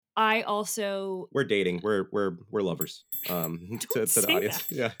I also We're dating. We're lovers. don't To the say audience.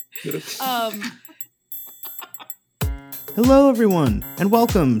 that. Yeah. Um, Hello, everyone, and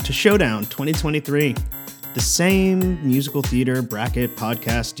welcome to Showdown 2023, the same musical theater bracket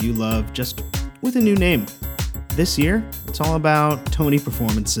podcast you love, just with a new name. This year, it's all about Tony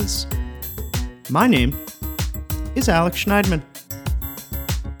performances. My name is Alex Schneidman.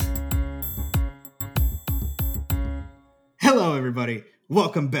 Hello, everybody.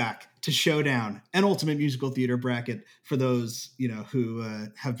 Welcome back to Showdown, an ultimate musical theater bracket for those who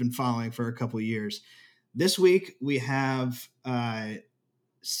have been following for a couple of years. This week we have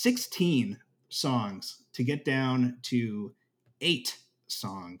 16 songs to get down to 8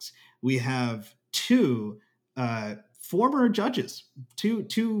 songs. We have two former judges,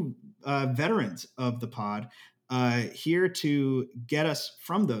 two veterans of the pod, here to get us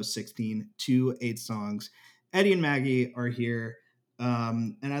from those 16 to 8 songs. Eddie and Maggie are here,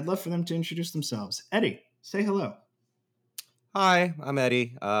 and I'd love for them to introduce themselves. Eddie, say hello. Hi, I'm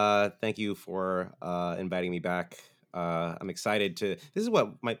Eddie. Thank you for inviting me back. I'm excited to. This is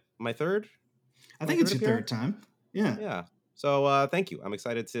what my third. I My think it's third your third appearance. time. Yeah. Yeah. So thank you. I'm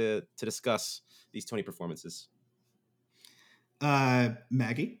excited to discuss these Tony performances.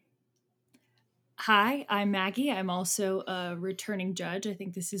 Maggie. Hi, I'm Maggie. I'm also a returning judge. I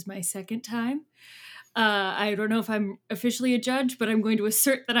think this is my second time. I don't know if I'm officially a judge, but I'm going to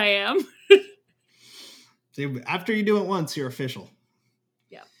assert that I am. So after you do it once, you're official.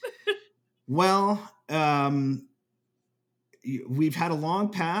 Yeah. Well, we've had a long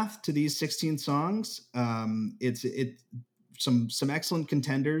path to these 16 songs. It's some excellent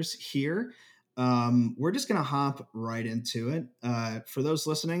contenders here. We're just gonna hop right into it. For those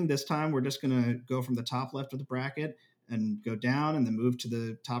listening, this time we're just gonna go from the top left of the bracket and go down, and then move to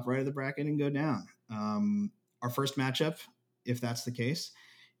the top right of the bracket and go down. Our first matchup, if that's the case,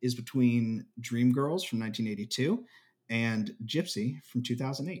 is between Dreamgirls from 1982 and Gypsy from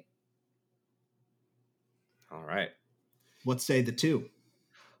 2008. All right. What say the two?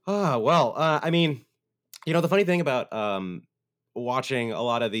 Well, I mean, the funny thing about watching a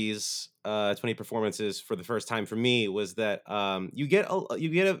lot of these 20 performances for the first time for me was that you get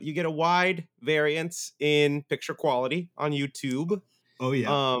a wide variance in picture quality on YouTube. Oh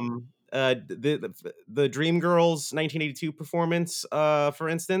yeah. The Dreamgirls 1982 performance, for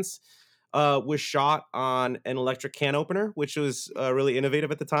instance, was shot on an electric can opener, which was really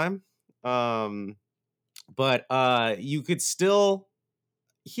innovative at the time. But you could still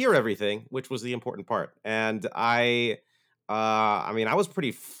hear everything, which was the important part. And I mean, I was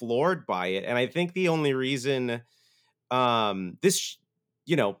pretty floored by it. And I think the only reason this,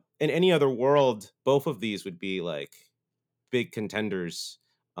 in any other world, both of these would be like big contenders.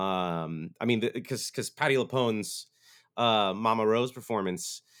 I mean, because Patti LuPone's Mama Rose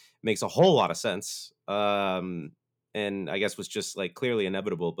performance makes a whole lot of sense. And I guess was just like clearly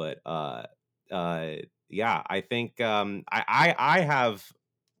inevitable. But yeah, I think I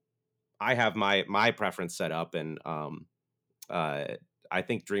have my preference set up, and I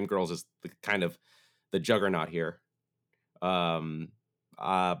think Dreamgirls is the kind of the juggernaut here. But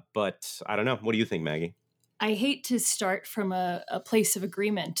I don't know. What do you think, Maggie? I hate to start from a place of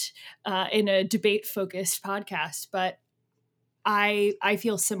agreement in a debate-focused podcast, but I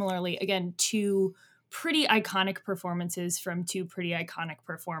feel similarly. Again, two pretty iconic performances from two pretty iconic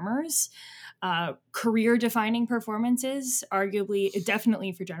performers. Career-defining performances, arguably,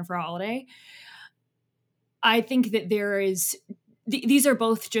 definitely for Jennifer Holliday. I think that there is these are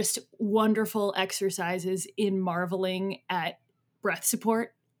both just wonderful exercises in marveling at breath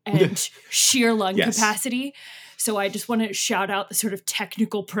support and sheer lung Yes. capacity. So I just want to shout out the sort of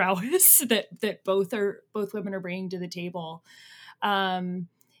technical prowess that both women are bringing to the table.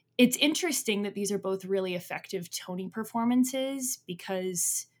 It's interesting that these are both really effective Tony performances,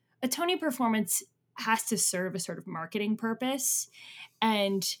 because a Tony performance has to serve a sort of marketing purpose.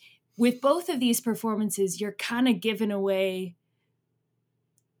 And with both of these performances, you're kind of giving away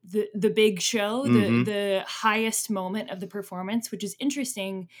the big show, the highest moment of the performance, which is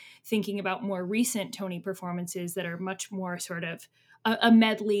interesting thinking about more recent Tony performances that are much more sort of a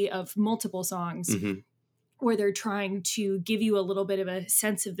medley of multiple songs, where they're trying to give you a little bit of a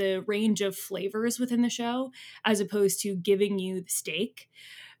sense of the range of flavors within the show, as opposed to giving you the steak.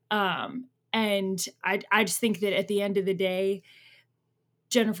 And I just think that at the end of the day,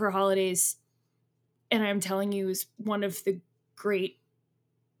 Jennifer Holliday's And I'm Telling You is one of the great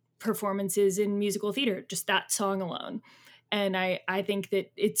performances in musical theater, just that song alone. And I think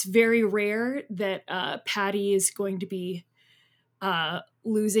that it's very rare that Patti is going to be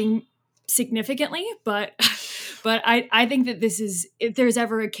losing significantly, but But I think that this is, if there's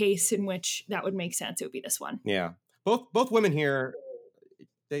ever a case in which that would make sense, it would be this one. Yeah. Both women here,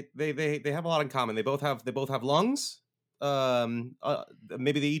 they have a lot in common. They both have lungs.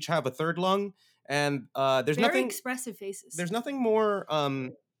 Maybe they each have a third lung, and there's Very nothing expressive faces. there's nothing more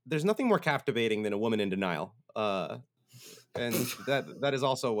captivating than a woman in denial. And that is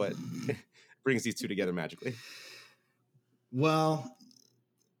also what brings these two together magically. Well,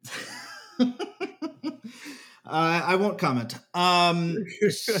 I won't comment.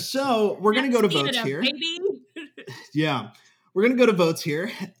 So we're gonna go to votes here. Baby. Yeah, we're gonna go to votes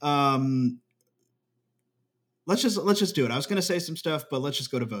here. Let's just do it. I was gonna say some stuff, but let's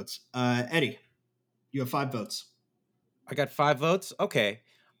just go to votes. Eddie, you have 5 votes. I got 5 votes. Okay.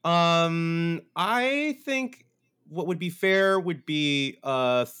 I think what would be fair would be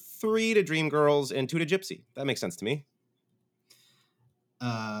 3 to Dreamgirls and 2 to Gypsy. That makes sense to me.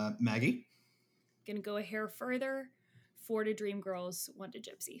 Maggie? Gonna go a hair further. 4 to Dreamgirls, 1 to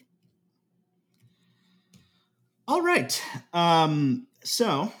Gypsy. All right.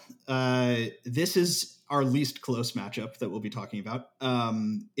 So this is our least close matchup that we'll be talking about.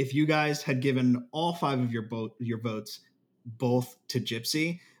 If you guys had given all 5 of your votes both to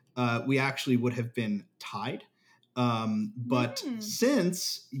Gypsy, we actually would have been tied. But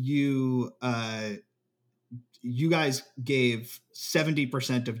since you guys gave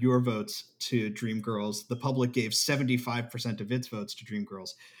 70% of your votes to Dreamgirls, the public gave 75% of its votes to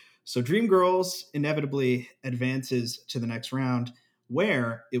Dreamgirls. So Dreamgirls inevitably advances to the next round,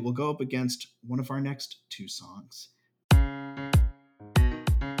 where it will go up against one of our next 2 songs.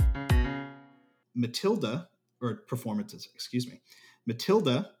 Matilda, or performances, excuse me.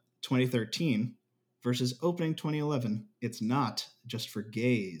 Matilda 2013 versus opening 2011. It's Not Just for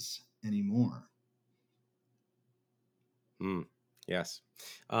Gays anymore. Yes.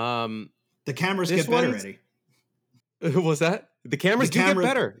 The cameras get better, Eddie. Was that? The cameras do get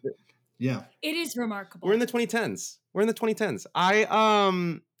better. Yeah. It is remarkable. We're in the 2010s.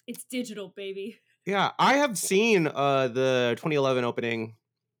 It's digital, baby. Yeah, I have seen the 2011 opening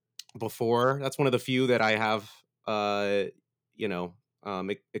before. That's one of the few that I have prior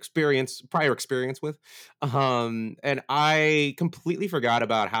experience with. And I completely forgot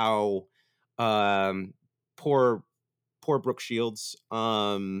about how poor Brooke Shields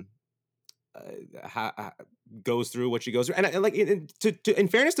goes through what she goes through. And like in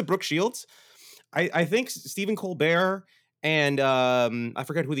fairness to Brooke Shields, I think Stephen Colbert and I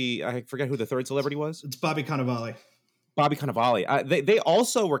forget who the third celebrity was. It's Bobby Cannavale. They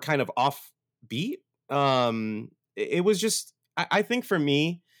also were kind of offbeat. It was just, I think for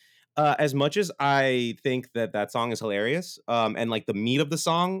me, as much as I think that song is hilarious, and like the meat of the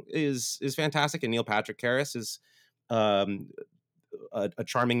song is fantastic, and Neil Patrick Harris is a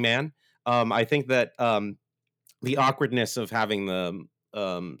charming man. I think that the awkwardness of having the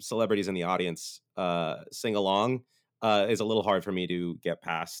celebrities in the audience sing along is a little hard for me to get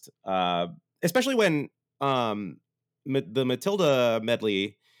past, especially when the Matilda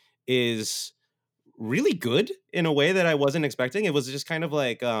medley is really good in a way that I wasn't expecting. It was just kind of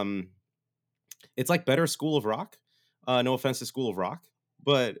like it's like better School of Rock. No offense to School of Rock,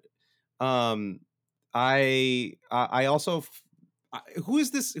 but I also who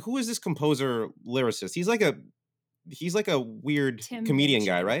is this composer lyricist? He's like a weird Tim comedian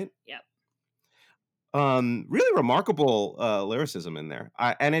Minchin. guy, right? Yep. Really remarkable lyricism in there.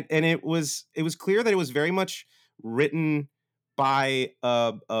 And it was clear that it was very much written by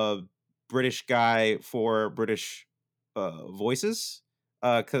a British guy for British voices,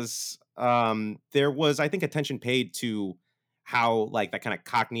 because there was, I think, attention paid to how like that kind of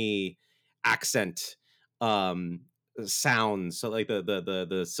Cockney accent sounds. So like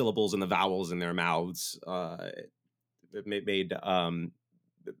the syllables and the vowels in their mouths made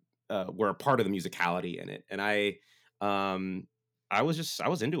were a part of the musicality in it, and I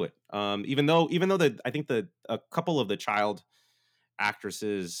was into it. Even though I think a couple of the child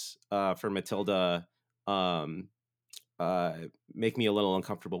actresses for Matilda make me a little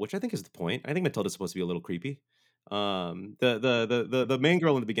uncomfortable, which I think is the point. I think Matilda's supposed to be a little creepy. The main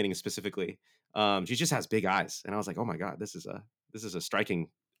girl in the beginning specifically, she just has big eyes, and I was like, oh my god, this is a striking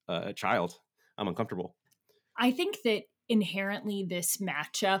child. I'm uncomfortable. I think that inherently this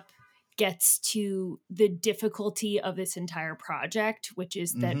matchup gets to the difficulty of this entire project, which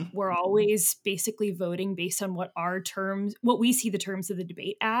is that we're always basically voting based on what we see the terms of the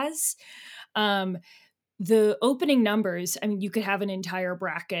debate as. The opening numbers, I mean, you could have an entire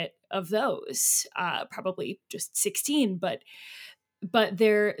bracket of those, probably just 16, but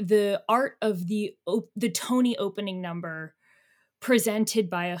the art of the Tony opening number presented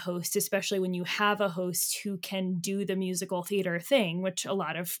by a host, especially when you have a host who can do the musical theater thing, which a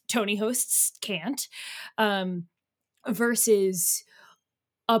lot of Tony hosts can't, versus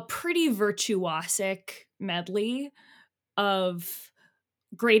a pretty virtuosic medley of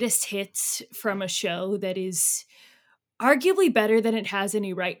greatest hits from a show that is arguably better than it has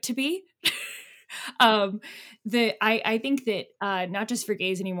any right to be. I think that Not Just for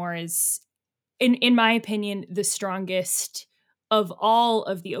Gays Anymore is, in my opinion, the strongest of all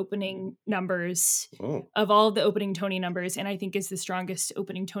of the opening numbers, of all of the opening Tony numbers, and I think is the strongest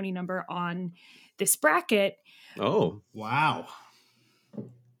opening Tony number on this bracket. Oh, wow.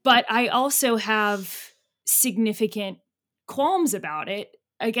 But I also have significant qualms about it.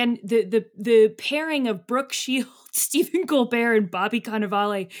 Again, the pairing of Brooke Shields, Stephen Colbert, and Bobby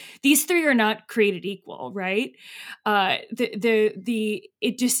Cannavale, these three are not created equal, right?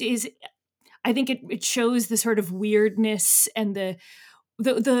 It just is. I think it shows the sort of weirdness and the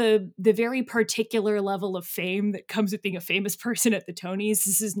very particular level of fame that comes with being a famous person at the Tonys.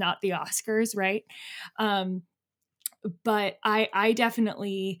 This is not the Oscars, right? But I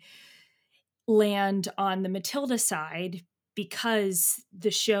definitely land on the Matilda side because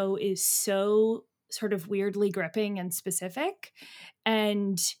the show is so sort of weirdly gripping and specific,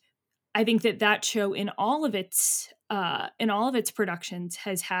 and I think that show in all of its productions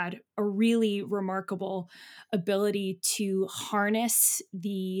has had a really remarkable ability to harness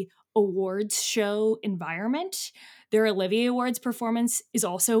the awards show environment. Their Olivier Awards performance is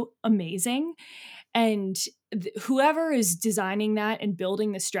also amazing, and whoever is designing that and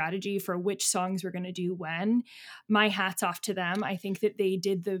building the strategy for which songs we're going to do when, my hat's off to them. I think that they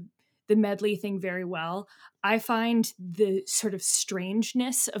did the medley thing very well. I find the sort of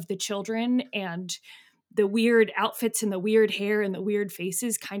strangeness of the children and the weird outfits and the weird hair and the weird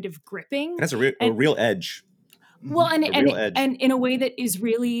faces kind of gripping. That's a real edge. Well, and real edge. And in a way that is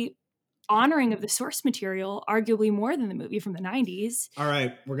really honoring of the source material, arguably more than the movie from the 90s. All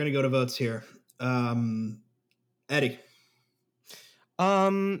right, we're going to go to votes here. Eddie.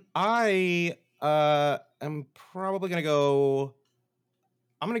 I am probably going to go,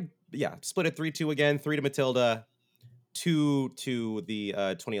 split it 3-2 again, 3 to Matilda, 2 to the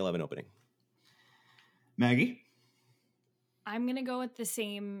 2011 opening. Maggie? I'm going to go with the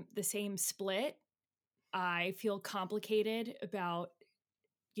same split. I feel complicated about,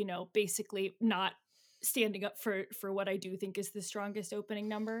 basically not standing up for what I do think is the strongest opening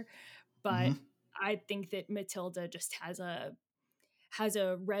number, but I think that Matilda just has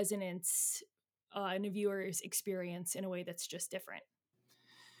a resonance in a viewer's experience in a way that's just different.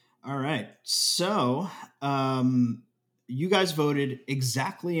 All right. So, you guys voted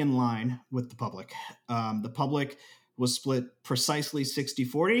exactly in line with the public. The public was split precisely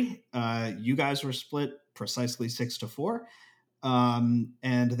 60-40. You guys were split precisely 6-4.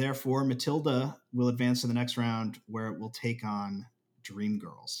 And therefore, Matilda will advance to the next round where it will take on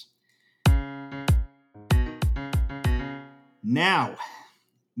Dreamgirls. Now,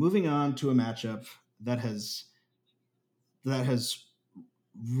 moving on to a matchup that has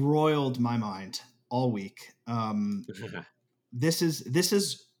roiled my mind all week. This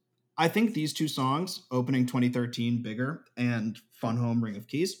is I think these two songs, opening 2013 Bigger and Fun Home Ring of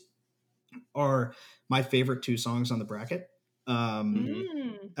Keys, are my favorite two songs on the bracket.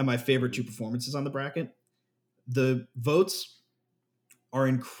 And my favorite two performances on the bracket. The votes are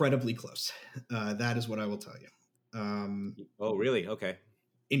incredibly close. That is what I will tell you. Oh, really? Okay.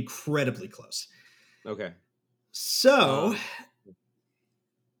 Incredibly close. Okay. So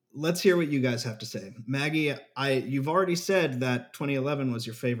let's hear what you guys have to say. Maggie, you've already said that 2011 was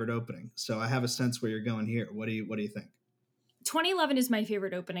your favorite opening, so I have a sense where you're going here. What do you think? 2011 is my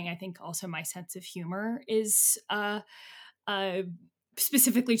favorite opening. I think also my sense of humor is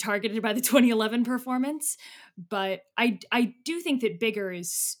specifically targeted by the 2011 performance, but I do think that Bigger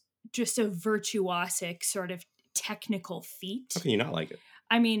is just a virtuosic sort of technical feat. How can you not like it?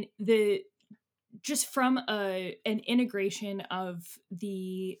 I mean, just from an integration of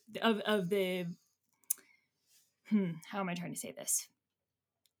the how am I trying to say this?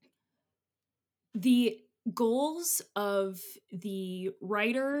 The goals of the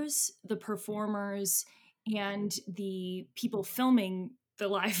writers, the performers, and the people filming the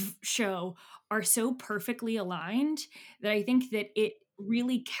live show are so perfectly aligned that I think that it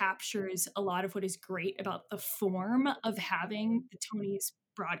really captures a lot of what is great about the form of having the Tonys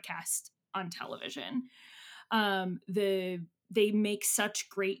broadcast on television. They make such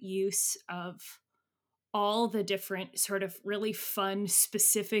great use of all the different sort of really fun,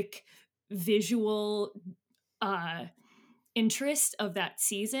 specific visual interest of that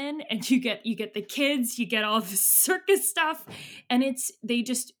season, and you get the kids, you get all the circus stuff, and they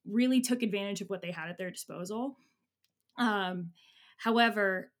just really took advantage of what they had at their disposal.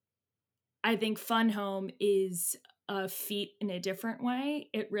 However, I think Fun Home is a feat in a different way.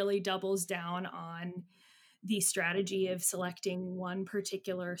 It really doubles down on the strategy of selecting one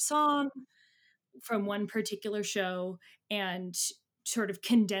particular song from one particular show and sort of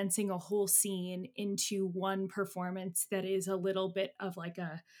condensing a whole scene into one performance that is a little bit of like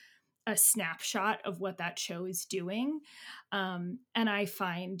a snapshot of what that show is doing. And I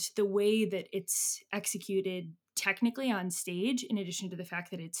find the way that it's executed technically on stage, in addition to the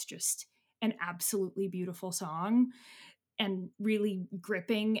fact that it's just an absolutely beautiful song and really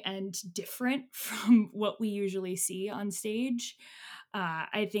gripping and different from what we usually see on stage.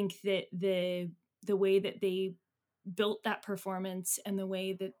 I think that the way that they built that performance and the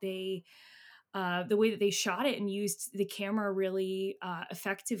way that they shot it and used the camera really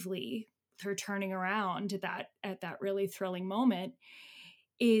effectively, her turning around at that really thrilling moment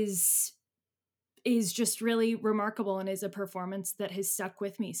is just really remarkable, and is a performance that has stuck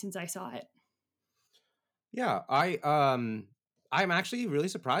with me since I saw it. Yeah, I'm actually really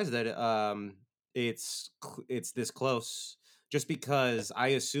surprised that it's this close. Just because I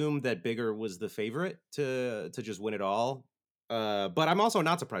assumed that Bigger was the favorite to just win it all. But I'm also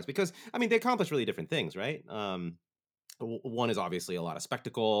not surprised because I mean they accomplish really different things, right? One is obviously a lot of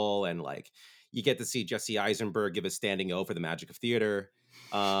spectacle and like you get to see Jesse Eisenberg give a standing O for the magic of theater.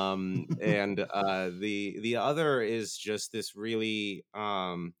 And the other is just this really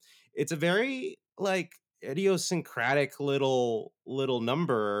it's a very like idiosyncratic little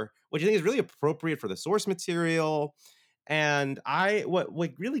number, which I think is really appropriate for the source material. And what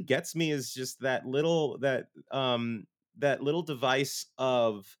really gets me is just that little device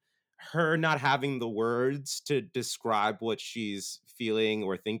of her not having the words to describe what she's feeling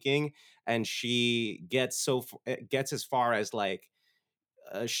or thinking, and she gets as far as like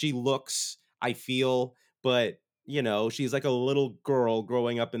she looks, I feel, but she's like a little girl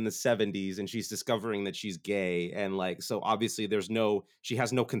growing up in the 70s and she's discovering that she's gay. And like, so obviously she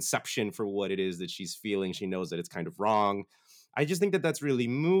has no conception for what it is that she's feeling. She knows that it's kind of wrong. I just think that that's really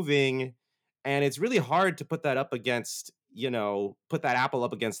moving. And it's really hard to put that up against, put that apple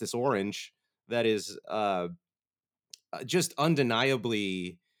up against this orange that is just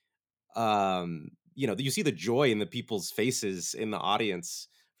undeniably you see the joy in the people's faces in the audience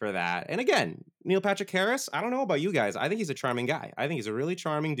for that. And again, Neil Patrick Harris, I don't know about you guys, I think he's a charming guy. I think he's a really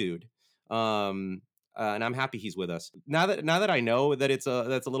charming dude. And I'm happy he's with us now that I know that that's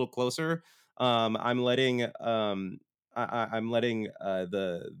a little closer. I'm letting I'm letting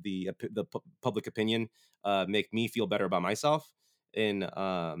the public opinion make me feel better about myself in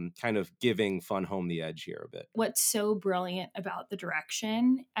kind of giving Fun Home the edge here a bit. What's so brilliant about the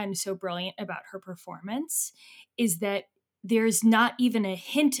direction and so brilliant about her performance is that there's not even a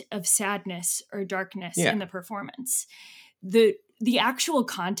hint of sadness or darkness in the performance. The actual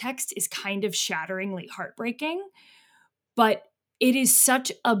context is kind of shatteringly heartbreaking, but it is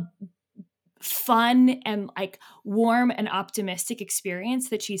such a fun and like warm and optimistic experience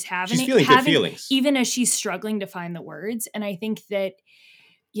that she's having. She's feeling good feelings, even as she's struggling to find the words. And I think that,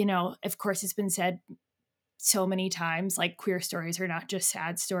 of course, it's been said so many times, like queer stories are not just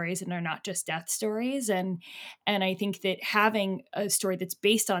sad stories and they're not just death stories. And I think that having a story that's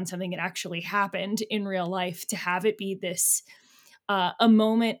based on something that actually happened in real life, to have it be this a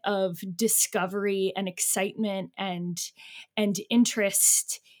moment of discovery and excitement and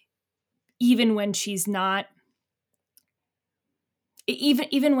interest, even when she's not,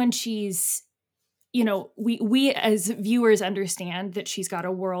 even when she's, we as viewers understand that she's got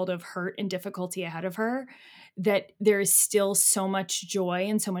a world of hurt and difficulty ahead of her, that there is still so much joy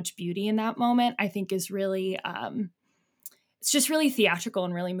and so much beauty in that moment, I think is really, it's just really theatrical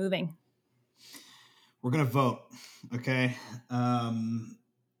and really moving. We're going to vote. Okay. I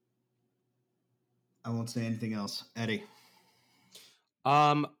won't say anything else. Eddie.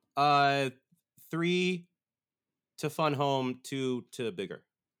 3 to Fun Home, 2 to Bigger.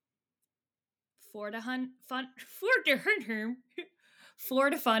 4 to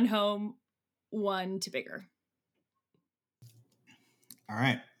Fun Home, 1 to Bigger. All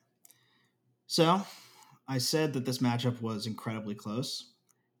right. So I said that this matchup was incredibly close.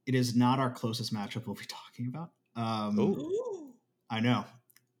 It is not our closest matchup we'll be talking about. I know.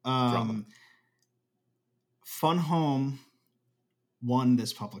 Fun Home won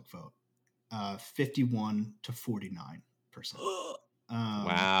this public vote, 51 to 49%.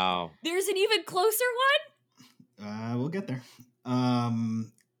 Wow. There's an even closer one? We'll get there.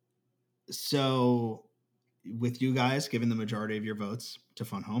 So with you guys giving the majority of your votes to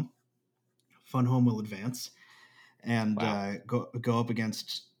Fun Home, Fun Home will advance and Wow. go up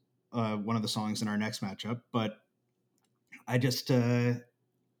against one of the songs in our next matchup. But I just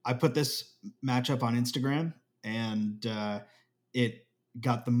I put this matchup on Instagram, and it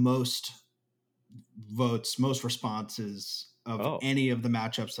got the most votes, most responses of Oh. any of the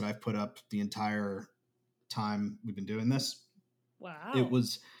matchups that I've put up the entire time we've been doing this. Wow. It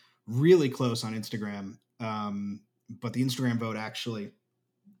was really close on Instagram, but the Instagram vote actually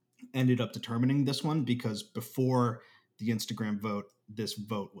ended up determining this one, because before the Instagram vote, this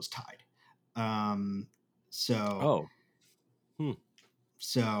vote was tied. So Oh.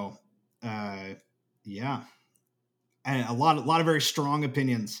 so yeah, and a lot of very strong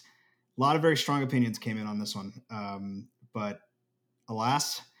opinions. A lot of very strong opinions came in on this one, but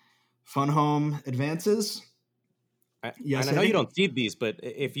alas, Fun Home advances. Yes, And I I know you think don't seed these, but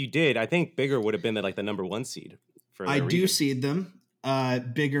if you did, I think Bigger would have been the number one seed for I their do region. seed them.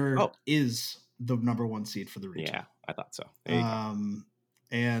 Bigger Oh, is the number one seed for the region. yeah, I thought so. There you go.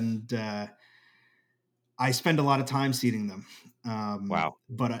 And I spend a lot of time seeding them. Wow.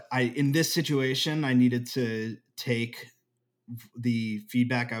 But I in this situation, I needed to take the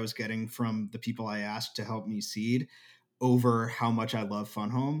feedback I was getting from the people I asked to help me seed over how much I love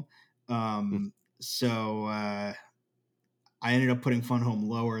Fun Home. So I ended up putting Fun Home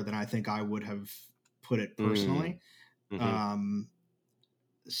lower than I think I would have put it personally. Mm-hmm.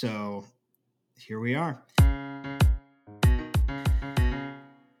 So here we are.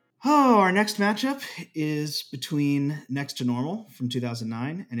 Oh, our next matchup is between Next to Normal from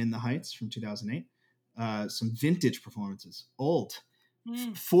 2009 and In the Heights from 2008. Some vintage performances, old,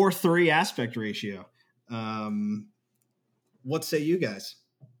 4:3 aspect ratio. What say you guys?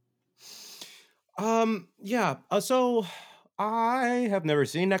 Yeah. So I have never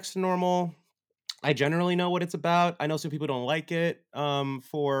seen Next to Normal. I generally know what it's about. I know some people don't like it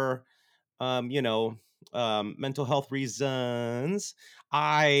for you know, mental health reasons.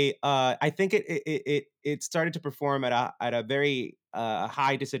 I think it started to perform at a very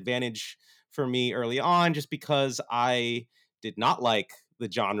high disadvantage for me early on, just because I did not like the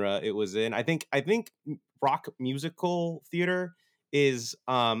genre it was in. I think rock musical theater is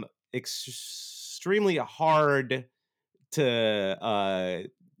extremely hard to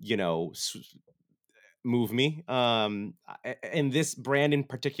you know move me. And this brand in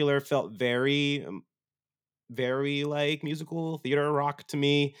particular felt very like musical theater rock to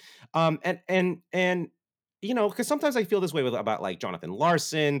me. And you know, because sometimes I feel this way about like Jonathan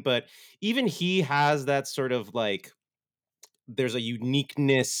Larson, but even he has that sort of like there's a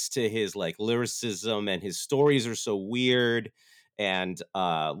uniqueness to his like lyricism, and his stories are so weird and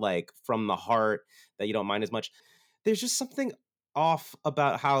like from the heart that you don't mind as much. There's just something off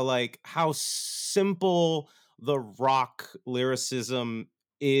about how simple the rock lyricism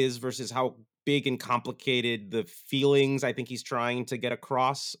is versus how big and complicated the feelings I think he's trying to get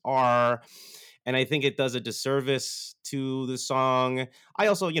across are. And I think it does a disservice to the song. I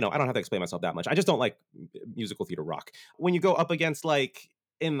also, you know, I don't have to explain myself that much. I just don't like musical theater rock. When you go up against like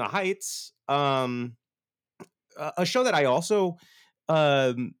In the Heights, a show that I also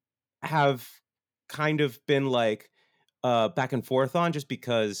um have kind of been like back and forth on, just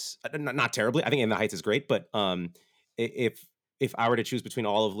because not terribly. I think In the Heights is great, but if I were to choose between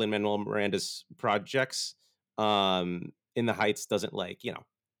all of Lin-Manuel Miranda's projects, In the Heights doesn't like, you know,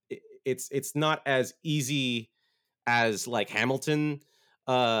 it's not as easy as like Hamilton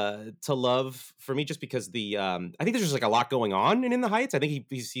to love for me, just because I think there's just like a lot going on in the Heights. I think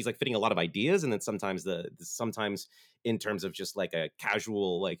he's like fitting a lot of ideas, and then sometimes sometimes in terms of just like a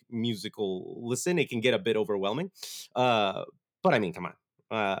casual like musical listen, it can get a bit overwhelming. But I mean, come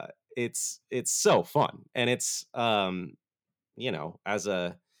on. It's so fun, and it's you know, as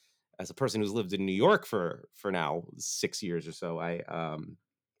a person who's lived in New York for now 6 years or so,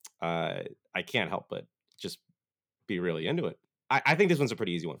 I can't help but just be really into it. I think this one's a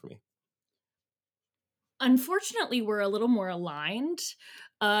pretty easy one for me. Unfortunately, we're a little more aligned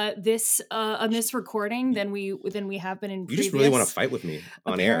this on this recording than we have been in You previous. just really want to fight with me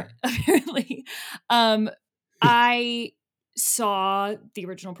on air. Apparently, I saw the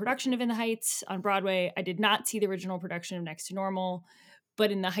original production of In the Heights on Broadway. I did not see the original production of Next to Normal,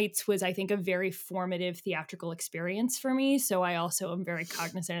 but In the Heights was, I think, a very formative theatrical experience for me. So I also am very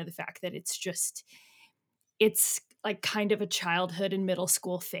cognizant of the fact that it's like kind of a childhood and middle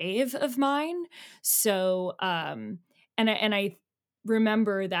school fave of mine. So and I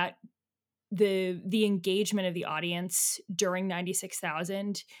remember that the engagement of the audience during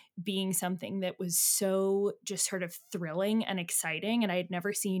 96,000 being something that was so just sort of thrilling and exciting. And I had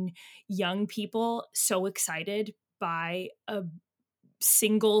never seen young people so excited by a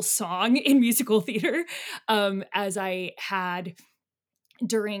single song in musical theater as I had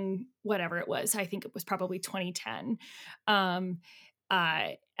during whatever it was. I think it was probably 2010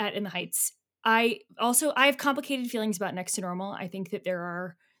 at In the Heights. I have complicated feelings about Next to Normal. I think that there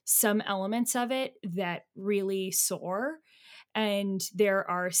are some elements of it that really soar, and there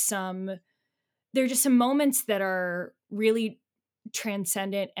are just some moments that are really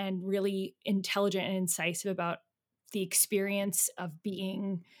transcendent and really intelligent and incisive about the experience of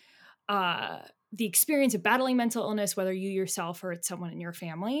being the experience of battling mental illness, whether you yourself or it's someone in your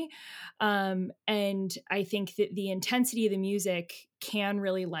family. And I think that the intensity of the music can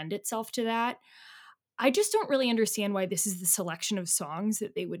really lend itself to that. I just don't really understand why this is the selection of songs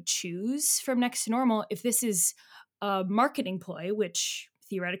that they would choose from Next to Normal. If this is a marketing ploy, which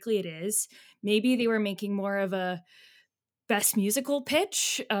theoretically it is, maybe they were making more of a best musical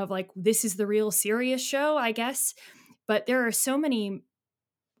pitch of like, this is the real serious show, I guess. But there are so many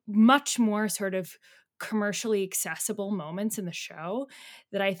much more sort of commercially accessible moments in the show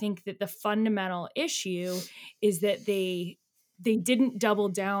that I think that the fundamental issue is that they didn't double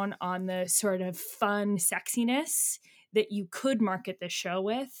down on the sort of fun sexiness that you could market the show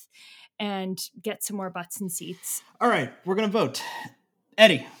with and get some more butts and seats. All right, we're going to vote.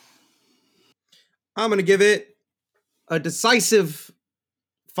 Eddie. I'm going to give it a decisive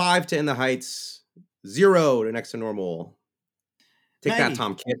 5 to In the Heights, 0 to Next to Normal. Take Maggie. that,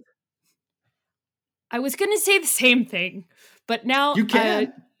 Tom Kitt. I was going to say the same thing, but now You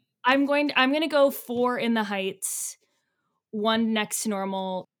can. I'm going to go 4 In the Heights, 1 Next to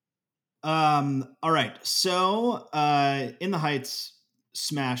Normal. All right. So, In the Heights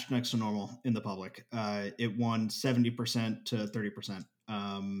smashed Next to Normal in the public. It won 70% to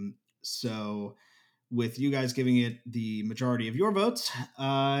 30%. So, with you guys giving it the majority of your votes,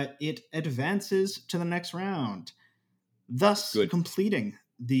 it advances to the next round, thus completing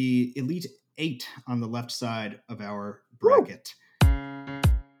the Elite 8 on the left side of our bracket.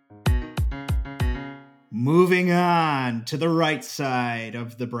 Moving on to the right side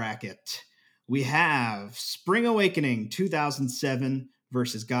of the bracket, we have Spring Awakening 2007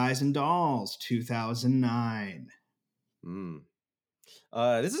 versus Guys and Dolls 2009.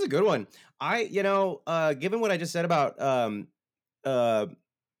 This is a good one. Given what I just said about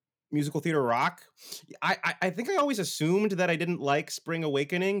musical theater rock, I think I always assumed that I didn't like Spring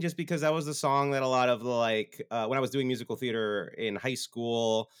Awakening just because that was the song that a lot of when I was doing musical theater in high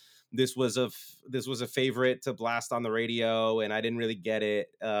school, this was a favorite to blast on the radio, and I didn't really get it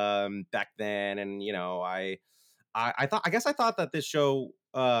back then. And I thought that this show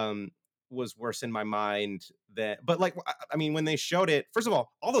was worse in my mind but when they showed it, first of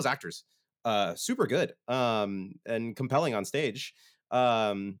all those actors super good and compelling on stage.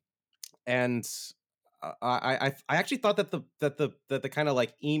 And I actually thought that the kind of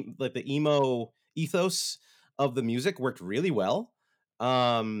the emo ethos of the music worked really well.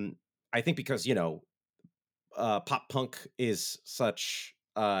 I think because pop punk is such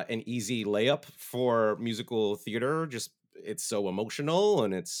an easy layup for musical theater. Just it's so emotional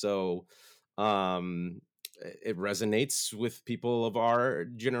and it's so it resonates with people of our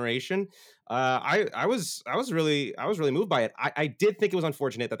generation. I was really moved by it. I did think it was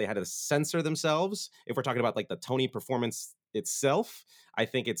unfortunate that they had to censor themselves. If we're talking about like the Tony performance itself, I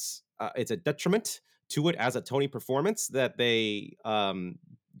think it's a detriment to it as a Tony performance that they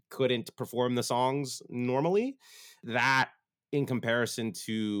couldn't perform the songs normally. That in comparison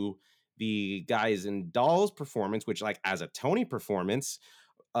to the Guys and Dolls performance, which like as a Tony performance,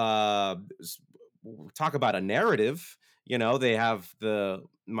 talk about a narrative. They have the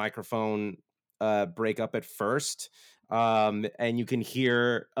microphone break up at first, and you can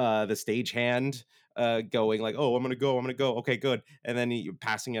hear the stagehand going like, "Oh, I'm gonna go. Okay, good." And then you're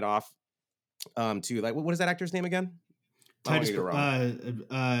passing it off to like, what is that actor's name again? It's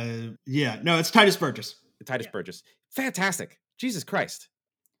Tituss Burgess. Tituss Burgess. Fantastic. Jesus Christ.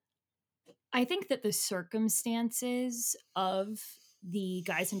 I think that the circumstances of the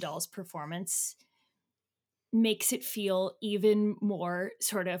Guys and Dolls performance makes it feel even more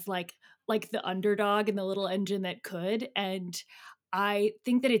sort of like the underdog and the little engine that could. And I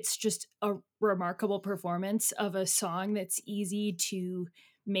think that it's just a remarkable performance of a song that's easy to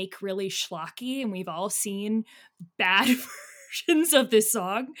make really schlocky. And we've all seen bad versions of this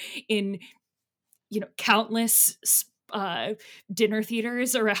song in, countless dinner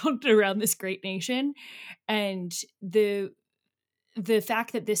theaters around this great nation. And the the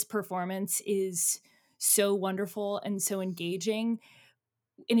fact that this performance is so wonderful and so engaging,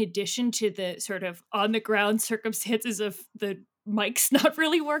 in addition to the sort of on the ground circumstances of the mic's not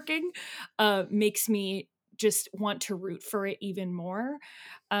really working, makes me just want to root for it even more.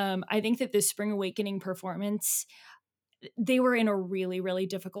 I think that the Spring Awakening performance, they were in a really, really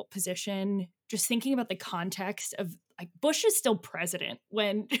difficult position. Just thinking about the context of, like, Bush is still president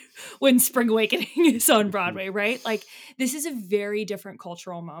when when Spring Awakening is on Broadway, right? Like, this is a very different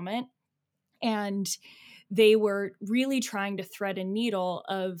cultural moment. And they were really trying to thread a needle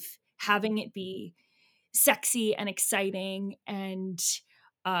of having it be sexy and exciting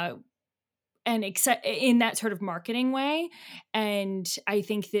uh in that sort of marketing way. And I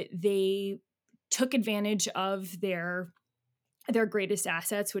think that they took advantage of their greatest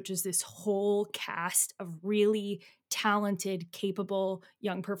assets, which is this whole cast of really talented, capable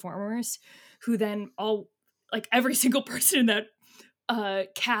young performers who then all, like, every single person in that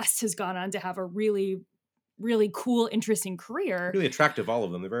cast has gone on to have a really, really cool, interesting career. Really attractive, all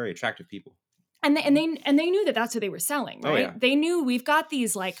of them. They're very attractive people. And they knew that that's what they were selling, right? Oh, yeah. They knew we've got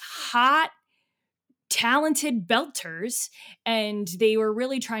these, like, hot, talented belters, and they were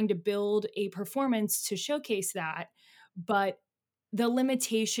really trying to build a performance to showcase that. But the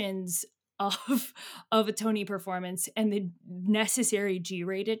limitations of a Tony performance and the necessary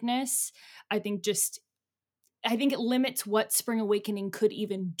G-ratedness, I think it limits what Spring Awakening could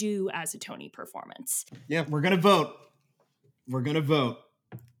even do as a Tony performance. Yeah. We're going to vote.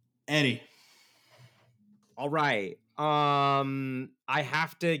 Eddie. All right. I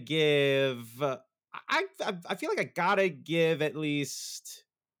have to give. I feel like I gotta give at least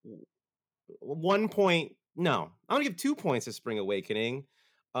 1 point. No, I'm gonna give 2 points to Spring Awakening.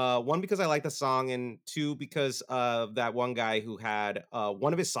 One, because I like the song, and two, because of that one guy who had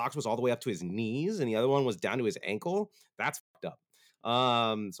one of his socks was all the way up to his knees, and the other one was down to his ankle. That's fucked up.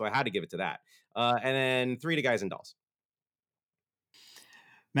 So I had to give it to that. And then 3 to Guys and Dolls.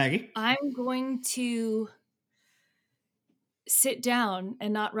 Maggie? I'm going to sit down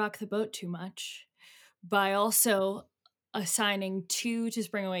and not rock the boat too much by also assigning 2 to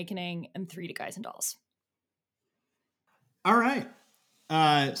Spring Awakening and 3 to Guys and Dolls. All right.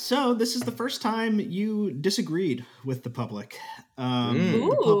 So this is the first time you disagreed with the public.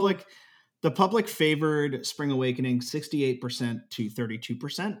 The public favored Spring Awakening 68% to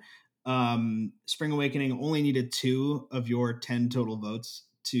 32%. Spring Awakening only needed 2 of your 10 total votes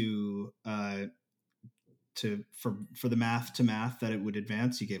for the math that it would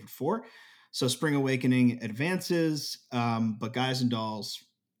advance. You gave it 4. So Spring Awakening advances, but Guys and Dolls,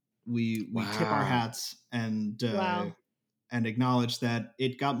 we tip our hats and acknowledge that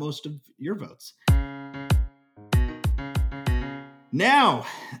it got most of your votes. Now,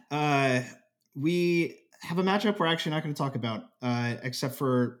 we have a matchup we're actually not going to talk about, except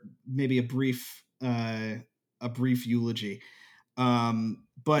for maybe a brief eulogy.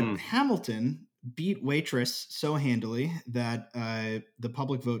 But Hamilton beat Waitress so handily that the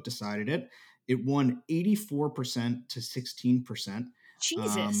public vote decided it. It won 84% to 16%.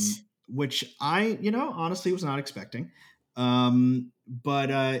 Jesus. Which I, honestly was not expecting.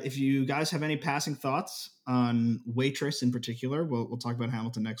 But if you guys have any passing thoughts on Waitress in particular, we'll talk about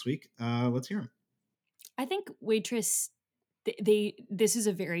Hamilton next week. Let's hear them. I think Waitress, this is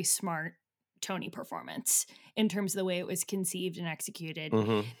a very smart Tony performance in terms of the way it was conceived and executed.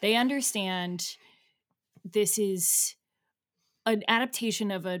 Mm-hmm. They understand this is an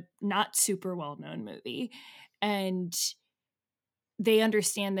adaptation of a not super well-known movie, and they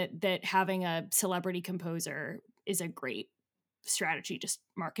understand that having a celebrity composer is a great strategy, just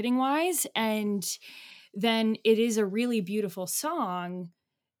marketing wise. And then it is a really beautiful song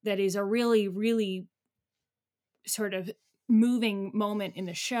that is a really, really sort of moving moment in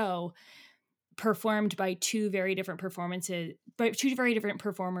the show, performed by 2 very different performers in 2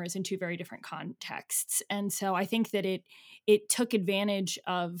 very different contexts. And so I think that it took advantage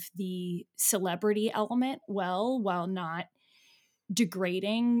of the celebrity element well, while not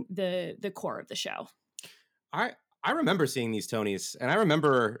degrading the core of the show. I remember seeing these Tonys, and I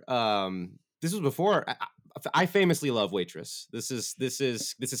remember this was before I famously love Waitress. This is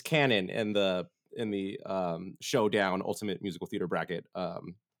canon in the Showdown Ultimate Musical Theater Bracket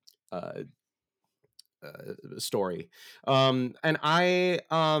story. And I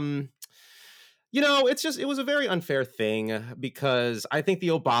it was a very unfair thing, because I think the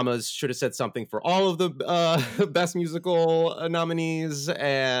Obamas should have said something for all of the best musical nominees,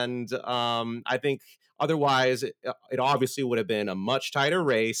 and I think otherwise it obviously would have been a much tighter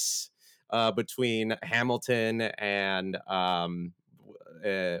race between Hamilton and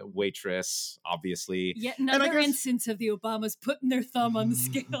waitress, obviously. Yet And I another guess, instance of the Obamas putting their thumb on the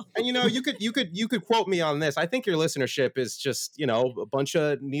scale. and you could quote me on this. I think your listenership is just a bunch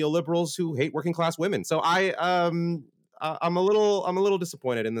of neoliberals who hate working class women. So I'm a little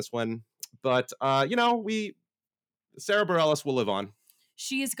disappointed in this one, but Sarah Bareilles will live on.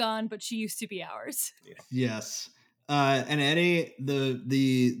 She is gone, but she used to be ours. Yes. And Eddie,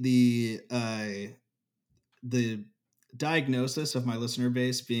 the diagnosis of my listener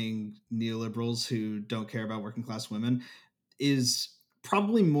base being neoliberals who don't care about working class women is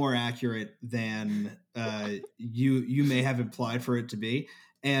probably more accurate than you may have implied for it to be,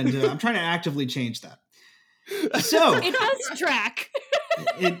 and I'm trying to actively change that. So It does track.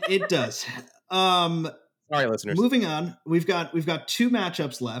 it does. Sorry, listeners. Moving on, we've got 2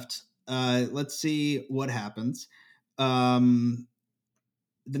 matchups left. Let's see what happens.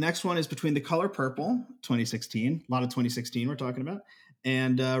 The next one is between The Color Purple, 2016, a lot of 2016 we're talking about,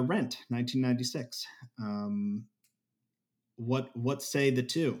 and Rent, 1996. What say the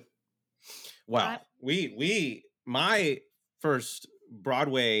two? Well, my first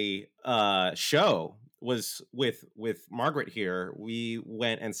Broadway show was with Margaret here. We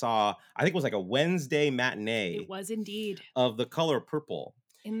went and saw, I think it was like a Wednesday matinee. It was indeed. Of The Color Purple.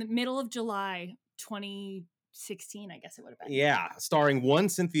 In the middle of July 2016, I guess it would have been. Yeah, starring one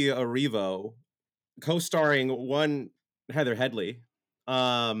Cynthia Erivo, co-starring one Heather Headley,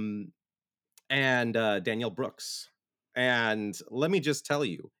 and Danielle Brooks. And let me just tell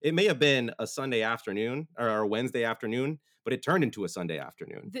you, it may have been a Sunday afternoon or a Wednesday afternoon, but it turned into a Sunday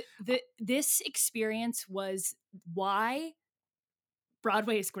afternoon. This experience was why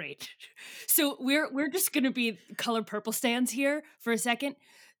Broadway is great. So we're just going to be Color Purple stands here for a second.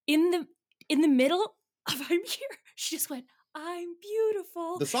 In the middle of I'm Here, she just went, I'm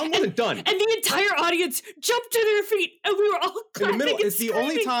beautiful. The song wasn't done. And the entire audience jumped to their feet and we were all clapping. In the middle, it's the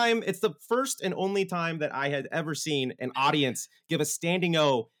only time, it's the first and only time that I had ever seen an audience give a standing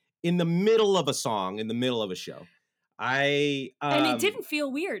O in the middle of a song, in the middle of a show. And it didn't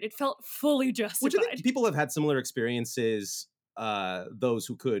feel weird. It felt fully justified. Which I think people have had similar experiences. Those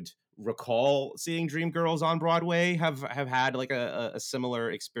who could recall seeing Dreamgirls on Broadway have had like a similar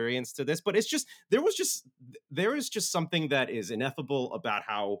experience to this, but it's just there is just something that is ineffable about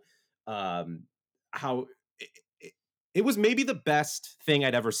how it was maybe the best thing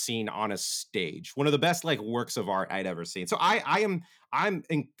I'd ever seen on a stage, one of the best like works of art I'd ever seen. So I'm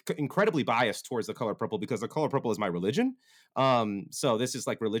incredibly biased towards The Color Purple because The Color Purple is my religion. So this is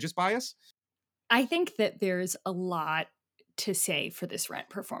like religious bias. I think that there's a lot to say for this Rent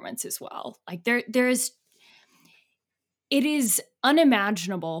performance as well. Like it is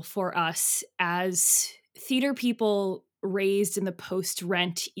unimaginable for us as theater people raised in the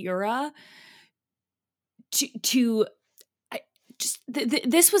post-Rent era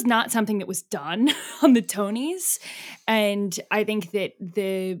this was not something that was done on the Tonys. And I think that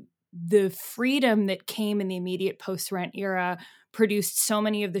the freedom that came in the immediate post-Rent era produced so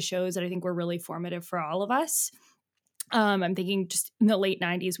many of the shows that I think were really formative for all of us. I'm thinking just in the late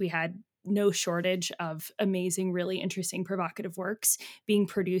 90s, we had no shortage of amazing, really interesting, provocative works being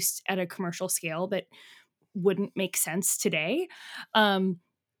produced at a commercial scale that wouldn't make sense today.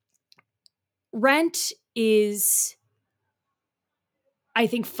 Rent is, I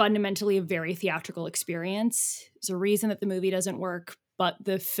think, fundamentally a very theatrical experience. There's a reason that the movie doesn't work, but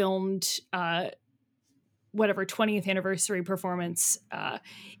the filmed 20th anniversary performance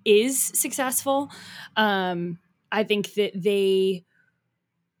is successful. I think that they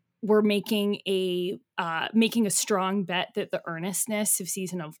were making a strong bet that the earnestness of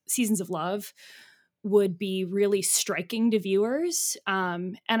Seasons of Love would be really striking to viewers.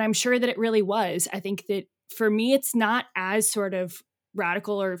 And I'm sure that it really was. I think that for me, it's not as sort of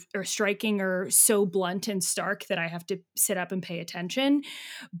radical or striking or so blunt and stark that I have to sit up and pay attention.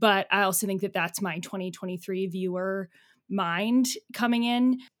 But I also think that that's my 2023 viewer mind coming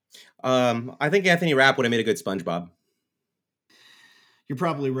in. I think Anthony Rapp would have made a good SpongeBob. You're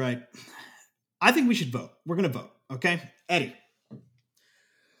probably right. I think we should vote. We're going to vote. Okay. Eddie.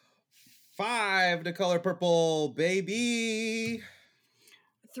 5 to Color Purple, baby.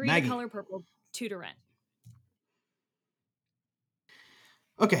 3 Maggie. to Color Purple, 2 to Rent.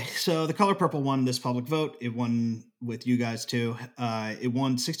 Okay, so The Color Purple won this public vote. It won with you guys too. It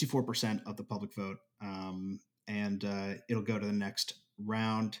won 64% of the public vote, and it'll go to the next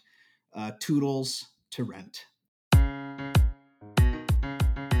round. Toodles to Rent.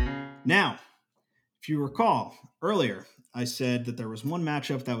 Now, if you recall earlier, I said that there was one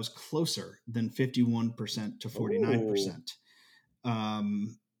matchup that was closer than 51% to 49%.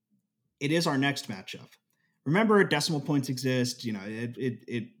 It is our next matchup. remember, decimal points exist.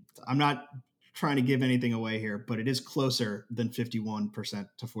 I'm not trying to give anything away here, but it is closer than 51%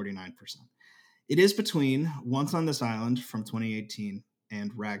 to 49%. It is between Once on This Island from 2018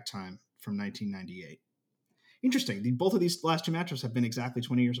 and Ragtime from 1998. Interesting. Both of these last two matchups have been exactly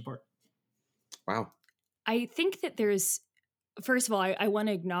 20 years apart. Wow. I think that first of all, I want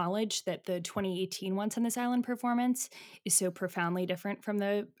to acknowledge that the 2018 Once on This Island performance is so profoundly different from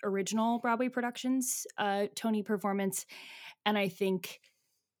the original Broadway Productions Tony performance. And I think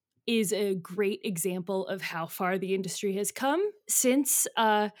is a great example of how far the industry has come since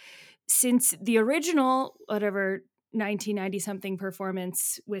the original, whatever, 1990 something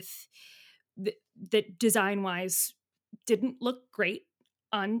performance with that design wise didn't look great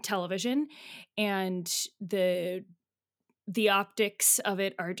on television, and the optics of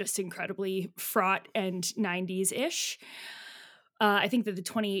it are just incredibly fraught and 90s ish. I think that the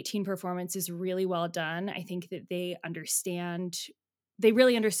 2018 performance is really well done. I think that they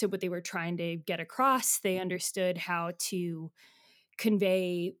really understood what they were trying to get across. They understood how to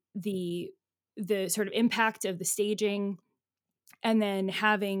convey the sort of impact of the staging, and then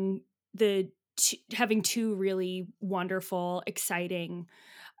having two really wonderful, exciting,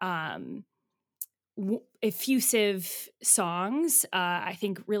 effusive songs, I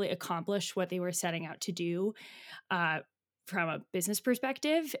think really accomplished what they were setting out to do from a business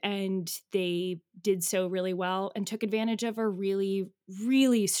perspective. And they did so really well and took advantage of a really,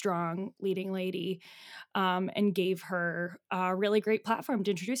 really strong leading lady, and gave her a really great platform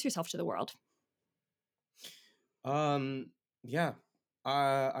to introduce herself to the world. Yeah.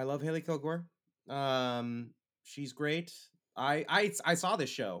 I love Haley Kilgore. She's great. I saw this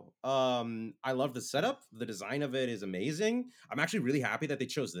show. I love the setup. The design of it is amazing. I'm actually really happy that they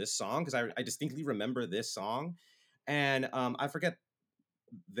chose this song because I distinctly remember this song, and I forget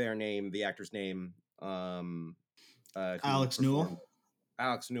their name, the actor's name. Alex Newell.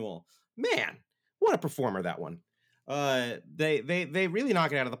 Alex Newell. Man, what a performer that one. They really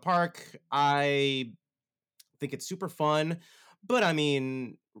knock it out of the park. I think it's super fun, but I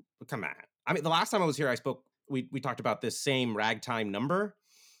mean, come on. I mean, the last time I was here, we talked about this same ragtime number.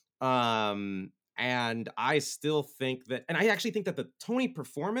 And I still think that, and I actually think that the Tony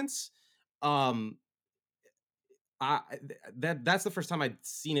performance, that's the first time I'd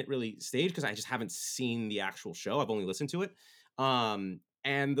seen it really staged, because I just haven't seen the actual show. I've only listened to it. And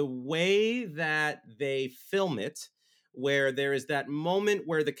the way that they film it, where there is that moment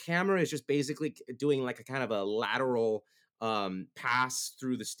where the camera is just basically doing like a kind of a lateral pass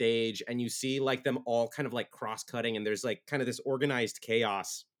through the stage, and you see like them all kind of like cross-cutting, and there's like kind of this organized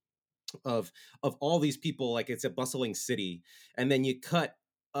chaos of all these people, like it's a bustling city, and then you cut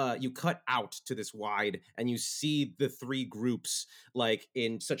out to this wide, and you see the three groups like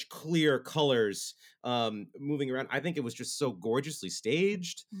in such clear colors moving around. I think it was just so gorgeously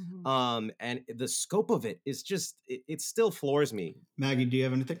staged. And the scope of it is just it still floors me. Maggie, do you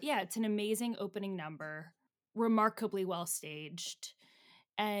have anything? Yeah, it's an amazing opening number, remarkably well staged.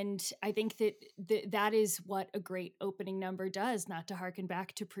 And I think that that is what a great opening number does. Not to harken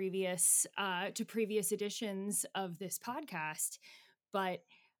back to previous editions of this podcast, but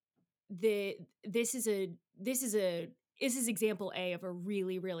this is example A of a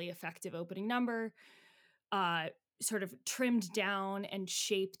really, really effective opening number, sort of trimmed down and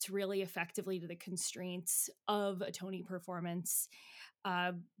shaped really effectively to the constraints of a Tony performance,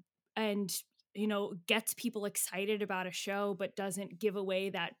 and gets people excited about a show, but doesn't give away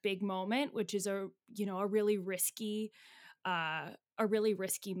that big moment, which is a really risky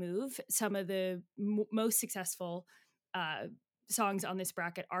move. Some of the most successful songs on this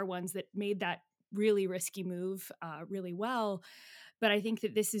bracket are ones that made that really risky move really well. But I think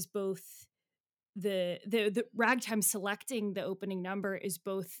that this is both the Ragtime selecting the opening number is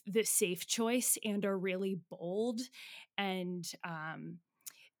both the safe choice and a really bold and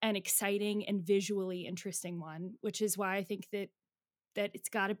exciting and visually interesting one, which is why I think that it's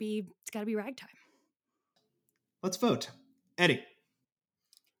got to be Ragtime. Let's vote. Eddie.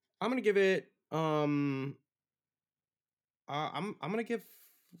 I'm gonna give it. I'm gonna give,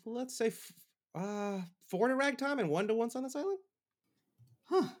 let's say, 4 to Ragtime and 1 to Once on This Island.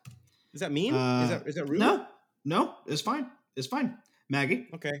 Huh? Is that mean? Is that rude? No, it's fine. It's fine. Maggie.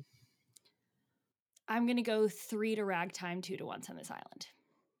 Okay. I'm gonna go 3 to Ragtime, 2 to Once on This Island.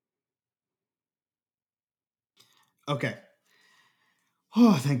 Okay.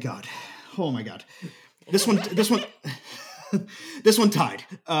 Oh, thank God. Oh my God. This one this one tied.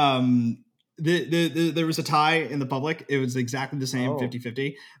 There was a tie in the public. It was exactly the same,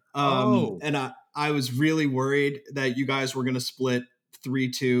 50-50. And I was really worried that you guys were going to split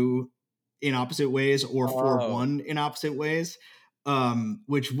 3-2 in opposite ways or 4-1 Oh. in opposite ways,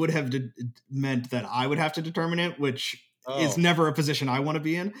 which would have meant that I would have to determine it, which is Oh. never a position I want to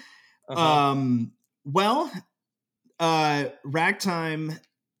be in. Uh-huh. Well, Ragtime,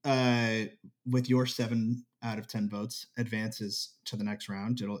 with your 7 out of 10 votes, advances to the next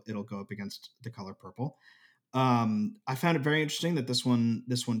round. It'll go up against The Color Purple. I found it very interesting that this one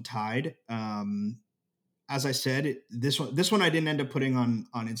tied. As I said, this one I didn't end up putting on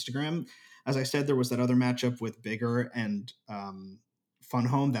Instagram. As I said, there was that other matchup with Bigger and Fun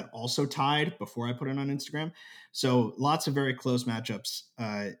Home that also tied before I put it on Instagram. So lots of very close matchups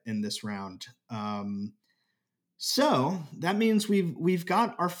in this round. So that means we've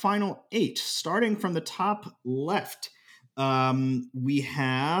got our final 8, starting from the top left. We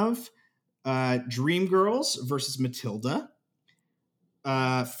have Dreamgirls versus Matilda.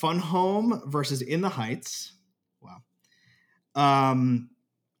 Fun Home versus In the Heights. Wow.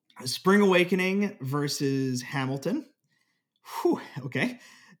 Spring Awakening versus Hamilton. Whew, okay.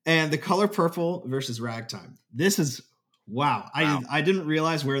 And The Color Purple versus Ragtime. This is wow. I didn't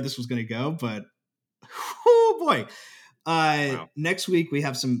realize where this was going to go, but oh boy. Wow. Next week we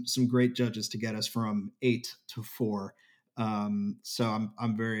have some great judges to get us from 8 to 4. So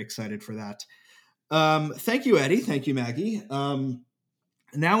I'm very excited for that. Thank you, Eddie. Thank you, Maggie.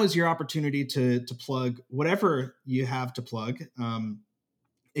 Now is your opportunity to plug whatever you have to plug.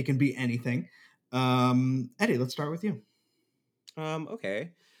 It can be anything. Eddie, let's start with you.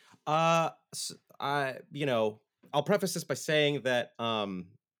 Okay. I'll preface this by saying that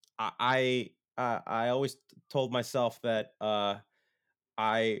I always told myself that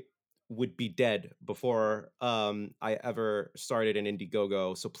I would be dead before I ever started an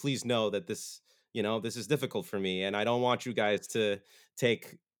Indiegogo. So please know that this is difficult for me, and I don't want you guys to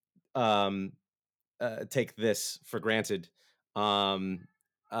take um take this for granted.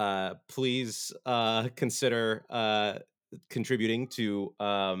 Please consider contributing to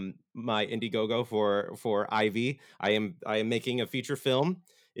my Indiegogo for Ivy. I am making a feature film.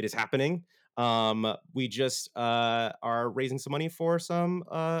 It is happening. We just are raising some money for some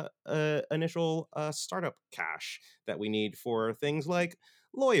initial startup cash that we need for things like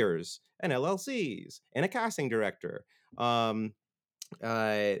lawyers and LLCs and a casting director. Yeah,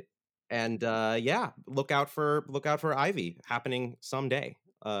 look out for Ivy happening someday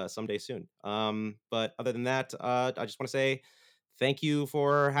soon. But other than that, I just want to say thank you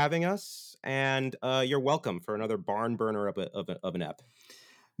for having us, and you're welcome for another barn burner of an ep.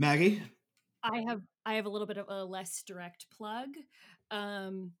 Maggie? I have a little bit of a less direct plug,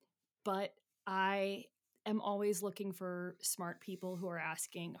 but I am always looking for smart people who are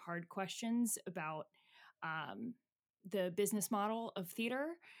asking hard questions about the business model of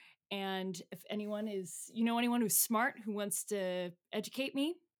theater. And if anyone anyone who's smart who wants to educate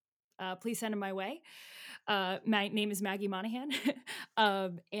me, please send them my way. My name is Maggie Monahan,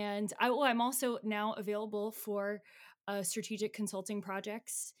 and I'm also now available for strategic consulting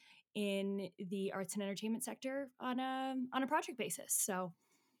projects in the arts and entertainment sector on a project basis. So,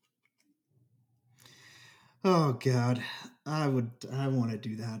 oh God, I want to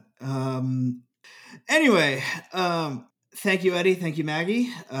do that. Anyway, thank you, Eddie. Thank you, Maggie.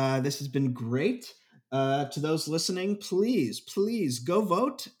 This has been great. To those listening, please go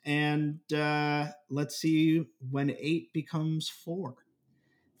vote, and let's see when 8 becomes 4.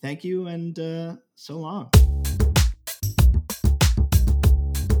 Thank you, and so long.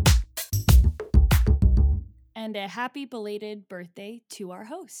 and a happy belated birthday to our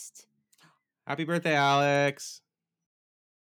host. Happy birthday, Alex.